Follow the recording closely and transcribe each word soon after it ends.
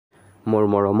মোৰ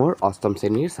মৰমৰ অষ্টম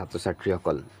শ্ৰেণীৰ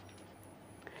ছাত্ৰ-ছাত্ৰীসকল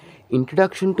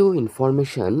introduction two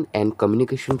information and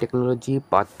communication technology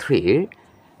part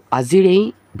 3 আজিৰ এই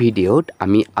ভিডিঅ'ত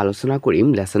আমি আলোচনা কৰিম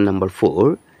লেসন নম্বৰ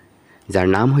 4 যাৰ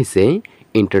নাম হৈছে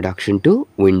ইন্ট্ৰডাকশ্যন টু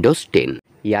উইন্ডোজ 10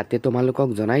 ইয়াতে তোমালোকক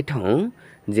জনাই থওঁ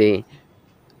যে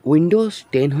উইন্ডোজ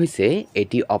 10 হৈছে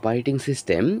এটি অপাৰেটিং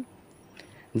সিস্টেম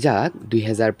যাক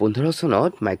 2015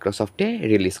 চনত মাইক্ৰসফটে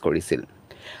ৰিলিজ কৰিছিল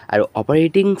আৰু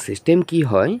অপাৰেটিং সিস্টেম কি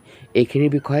হয়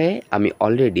এইখিনিৰ বিষয়ে আমি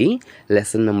অলৰেডি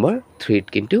লেসন নম্বৰ 3 ত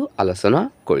কিন্তু আলোচনা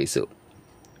কৰিছো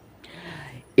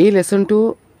এই লেসনটো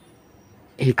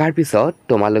শিকাৰ পিছত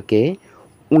তোমালোকে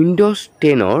উইন্ডোজ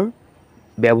 10 ৰ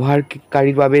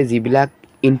ব্যৱহাৰকাৰীৰ বাবে যিবিলাক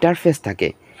ইন্টাৰফেস থাকে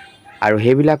আৰু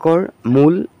হেবিলাকৰ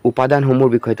মূল উপাদানসমূহৰ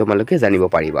বিষয়ে তোমালোকে জানিব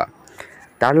পাৰিবা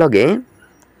তাৰ লগে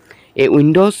এই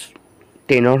উইন্ডোজ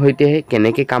 10 ৰ হৈতে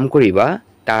কেনেকৈ কাম কৰিবা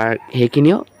তাৰ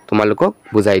হেকিনিও তোমালোকক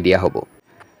বুজাই দিয়া হ'ব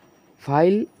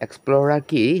ফাইল এক্সপ্লোৰাৰ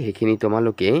কি হেখিনি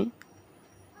তোমালোকে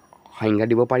সংজ্ঞা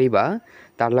দিব পাৰিবা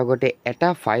তাৰ লগতে এটা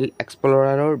ফাইল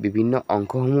এক্সপ্লোৰাৰৰ বিভিন্ন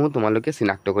অংশসমূহ তোমালোকে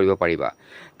চিনাক্ত কৰিব পাৰিবা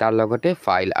তাৰ লগতে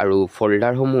ফাইল আৰু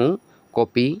ফোল্ডাৰসমূহ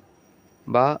কপি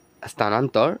বা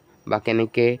স্থানান্তৰ বা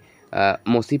কেনেকৈ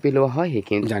মচি পেলোৱা হয়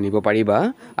হেখিনি জানিব পাৰিবা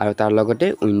আৰু তাৰ লগতে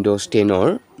উইন্ডোজ 10 ৰ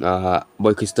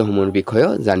বৈশিষ্ট্যসমূহৰ বিষয়ে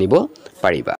জানিব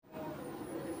পাৰিবা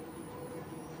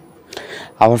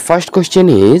Our first question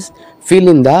is fill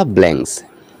in the blanks.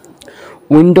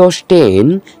 Windows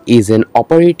 10 is an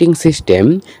operating system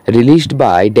released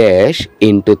by Dash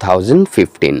in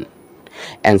 2015.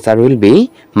 Answer will be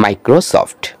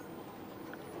Microsoft.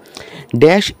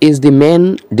 Dash is the main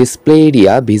display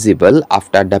area visible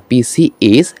after the PC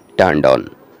is turned on.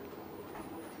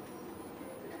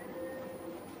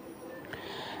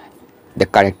 The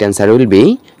correct answer will be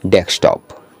desktop.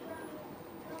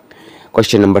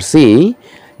 Question number C.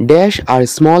 Dash are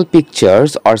small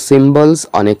pictures or symbols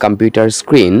on a computer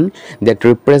screen that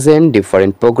represent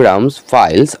different programs,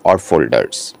 files, or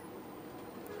folders.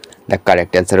 The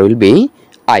correct answer will be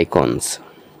icons.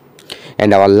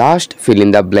 And our last fill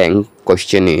in the blank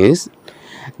question is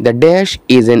the dash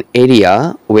is an area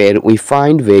where we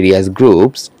find various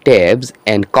groups, tabs,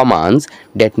 and commands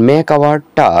that make our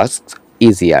tasks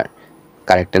easier.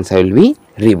 Correct answer will be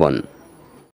ribbon.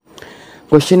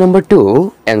 Question number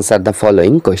 2, answer the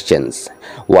following questions.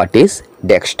 What is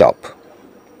desktop?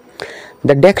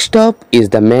 The desktop is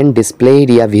the main display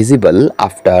area visible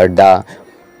after the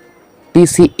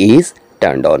PC is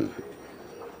turned on.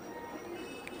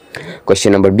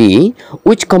 Question number B,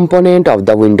 which component of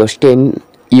the Windows 10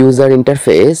 user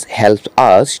interface helps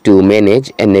us to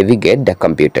manage and navigate the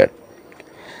computer?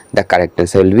 The correct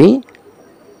answer will be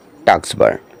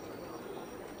taskbar.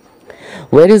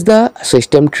 Where is the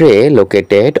system tray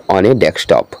located on a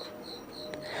desktop?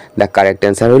 The correct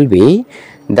answer will be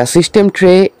the system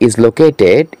tray is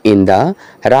located in the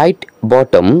right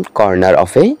bottom corner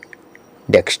of a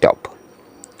desktop.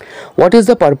 What is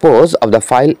the purpose of the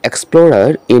File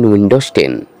Explorer in Windows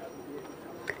 10?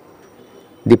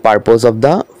 The purpose of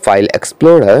the File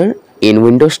Explorer in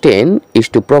Windows 10 is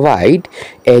to provide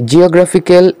a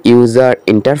geographical user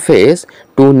interface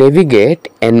to navigate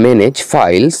and manage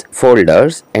files,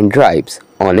 folders, and drives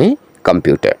on a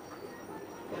computer.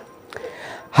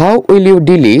 How will you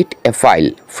delete a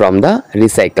file from the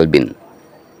recycle bin?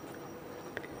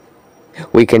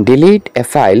 We can delete a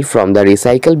file from the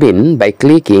recycle bin by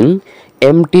clicking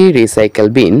empty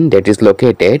recycle bin that is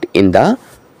located in the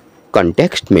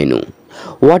context menu.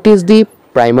 What is the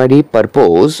primary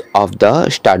purpose of the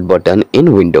Start button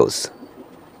in Windows?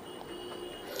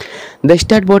 The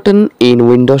Start button in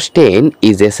Windows 10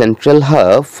 is a central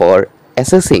hub for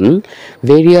accessing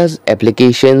various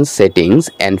applications, settings,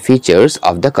 and features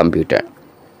of the computer.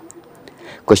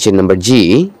 Question number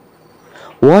G.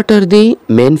 What are the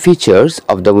main features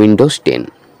of the Windows 10?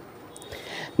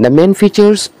 The main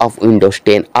features of Windows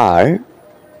 10 are: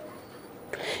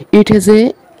 it has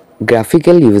a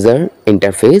graphical user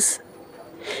interface.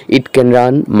 It can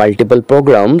run multiple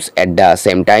programs at the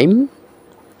same time.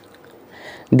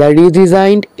 The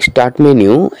redesigned Start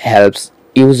menu helps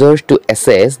users to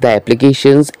access the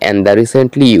applications and the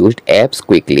recently used apps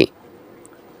quickly.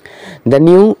 The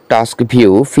new Task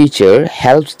View feature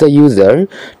helps the user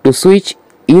to switch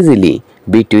easily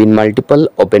between multiple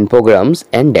open programs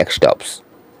and desktops.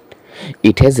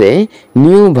 It has a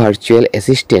new virtual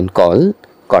assistant called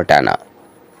Cortana.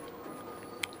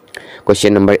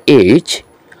 Question number H.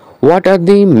 What are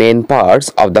the main parts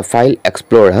of the File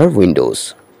Explorer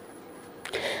Windows?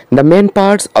 The main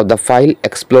parts of the File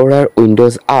Explorer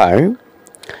Windows are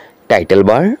title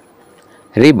bar,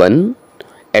 ribbon,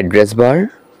 address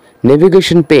bar,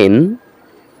 navigation pane,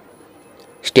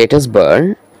 status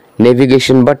bar,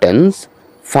 navigation buttons,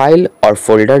 file or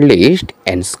folder list,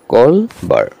 and scroll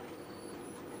bar.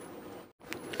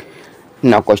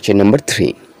 Now question number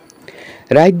 3.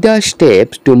 Write the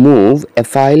steps to move a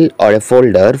file or a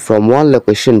folder from one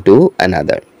location to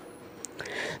another.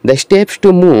 The steps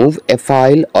to move a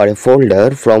file or a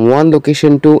folder from one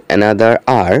location to another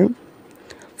are: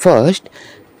 first,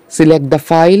 select the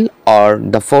file or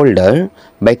the folder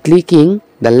by clicking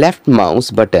the left mouse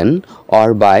button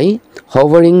or by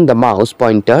hovering the mouse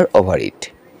pointer over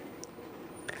it.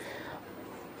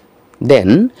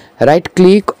 Then,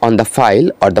 right-click on the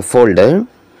file or the folder.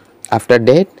 After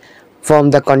that, from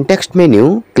the context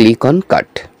menu, click on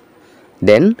Cut.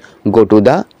 Then, go to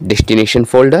the destination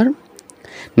folder.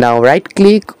 Now,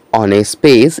 right-click on a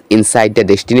space inside the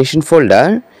destination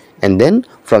folder, and then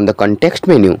from the context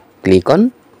menu, click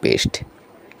on Paste.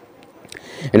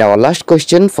 And our last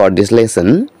question for this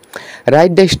lesson: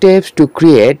 write the steps to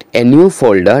create a new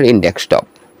folder in desktop.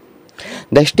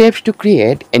 The steps to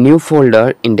create a new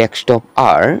folder in desktop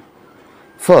are: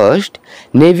 first,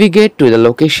 navigate to the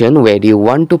location where you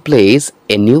want to place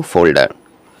a new folder.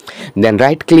 Then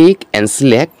right-click and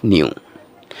select New.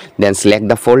 Then select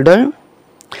the folder.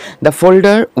 The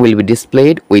folder will be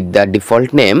displayed with the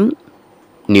default name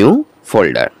New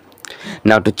Folder.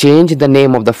 Now to change the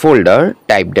name of the folder,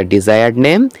 type the desired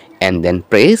name and then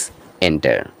press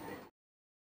Enter.